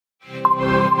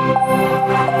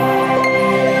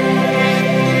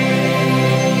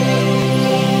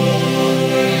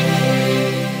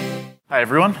Hi,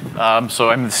 everyone.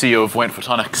 So I'm the CEO of Voyant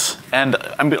Photonics, and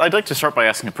I'd like to start by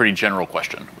asking a pretty general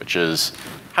question, which is,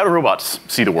 how do robots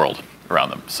see the world around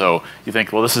them? So you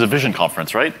think, well, this is a vision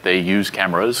conference, right? They use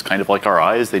cameras, kind of like our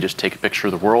eyes. They just take a picture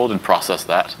of the world and process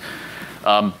that.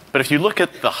 But if you look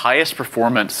at the highest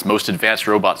performance, most advanced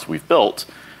robots we've built,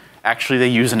 actually they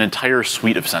use an entire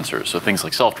suite of sensors. So things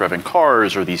like self-driving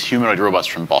cars or these humanoid robots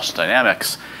from Boston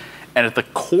Dynamics. And at the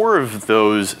core of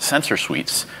those sensor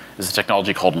suites is a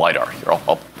technology called LiDAR. Here,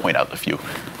 I'll point out a few.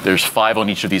 There's 5 on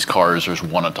each of these cars. There's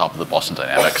 1 on top of the Boston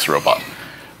Dynamics robot.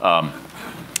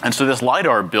 And so this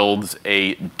LiDAR builds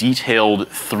a detailed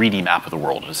 3D map of the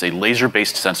world. It's a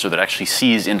laser-based sensor that actually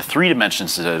sees in 3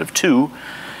 dimensions instead of 2.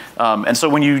 And so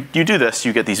when you do this,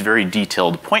 you get these very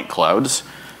detailed point clouds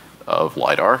of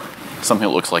LiDAR, something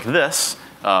that looks like this.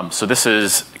 So this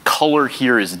is color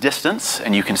here is distance,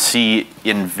 and you can see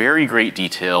in very great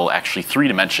detail, actually 3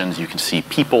 dimensions, you can see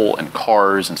people and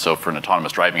cars. And so for an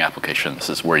autonomous driving application, this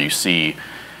is where you see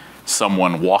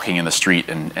someone walking in the street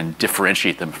and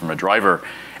differentiate them from a driver.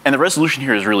 And the resolution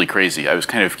here is really crazy. I was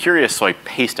kind of curious, so I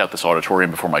paced out this auditorium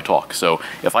before my talk. So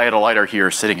if I had a LiDAR here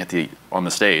sitting on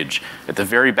the stage, at the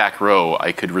very back row,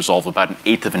 I could resolve about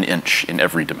 1/8 of an inch in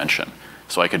every dimension.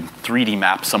 So I could 3D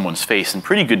map someone's face in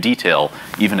pretty good detail,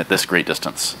 even at this great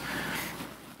distance.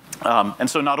 And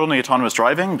so not only autonomous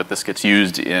driving, but this gets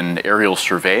used in aerial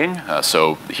surveying.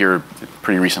 So here,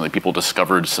 pretty recently, people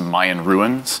discovered some Mayan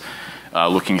ruins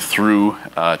looking through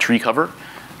tree cover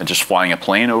and just flying a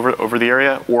plane over the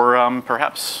area, or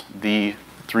perhaps the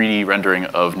 3D rendering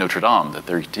of Notre Dame, that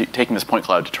they're taking this point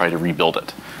cloud to try to rebuild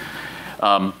it.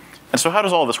 And so how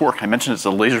does all this work? I mentioned it's a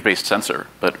laser-based sensor,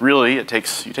 but really you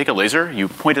take a laser, you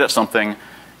point it at something,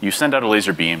 you send out a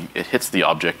laser beam, it hits the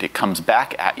object, it comes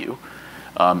back at you,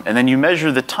 and then you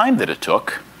measure the time that it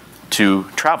took to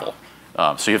travel.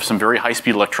 So you have some very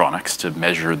high-speed electronics to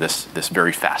measure this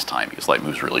very fast time, because light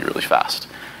moves really, really fast.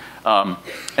 And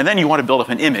then you want to build up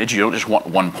an image, you don't just want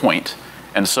one point.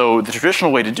 And so the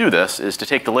traditional way to do this is to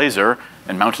take the laser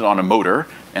and mount it on a motor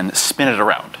and spin it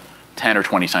around 10 or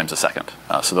 20 times a second.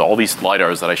 So all these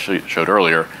LiDARs that I showed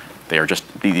earlier, they are just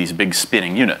these big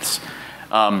spinning units.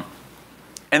 And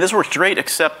this works great,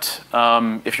 except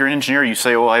if you're an engineer, you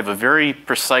say, well, I have a very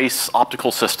precise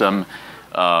optical system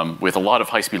with a lot of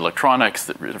high-speed electronics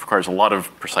that requires a lot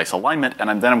of precise alignment, and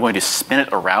then I'm going to spin it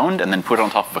around and then put it on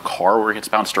top of a car where it gets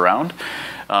bounced around.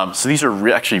 So these are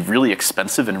actually really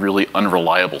expensive and really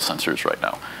unreliable sensors right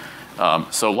now.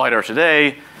 So LiDAR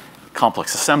today,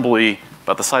 complex assembly,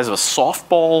 about the size of a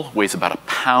softball, weighs about 1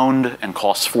 pound, and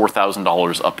costs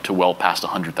 $4,000 up to well past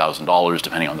 $100,000,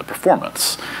 depending on the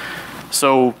performance.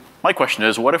 So my question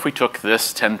is, what if we took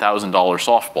this $10,000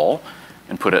 softball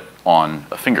and put it on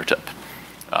a fingertip?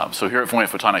 So here at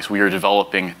Voyant Photonics, we are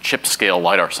developing chip-scale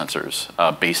LiDAR sensors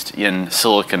based in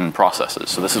silicon processes.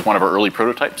 So this is one of our early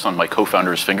prototypes on my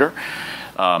co-founder's finger.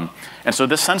 And so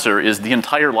this sensor is the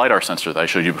entire LiDAR sensor that I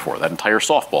showed you before, that entire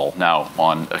softball now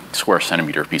on a square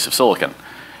centimeter piece of silicon.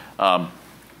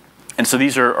 And so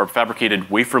these are fabricated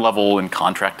wafer level and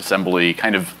contract assembly,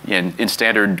 kind of in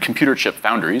standard computer chip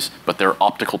foundries, but they're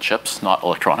optical chips, not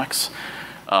electronics.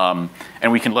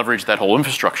 And we can leverage that whole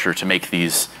infrastructure to make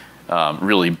these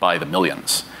really by the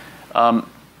millions. And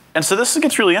so this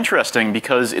gets really interesting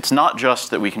because it's not just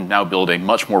that we can now build a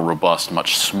much more robust,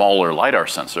 much smaller LiDAR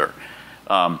sensor.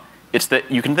 It's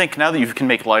that you can think, now that you can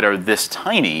make LiDAR this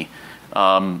tiny,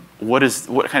 what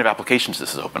kind of applications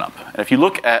does this open up? And if you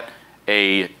look at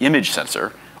an image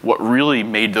sensor, what really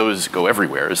made those go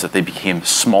everywhere is that they became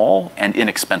small and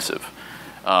inexpensive.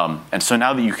 And so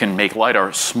now that you can make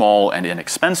LiDAR small and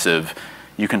inexpensive,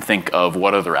 you can think of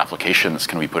what other applications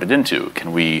can we put it into?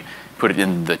 Can we put it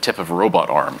in the tip of a robot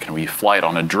arm? Can we fly it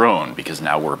on a drone? Because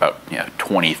now we're about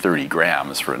 20, 30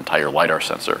 grams for an entire LiDAR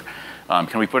sensor.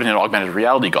 Can we put it in augmented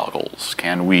reality goggles?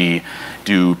 Can we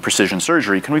do precision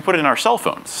surgery? Can we put it in our cell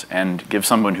phones and give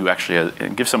someone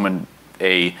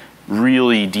a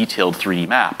really detailed 3D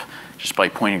map just by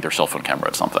pointing their cell phone camera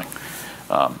at something?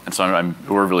 And so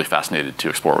we're really fascinated to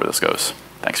explore where this goes.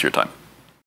 Thanks for your time.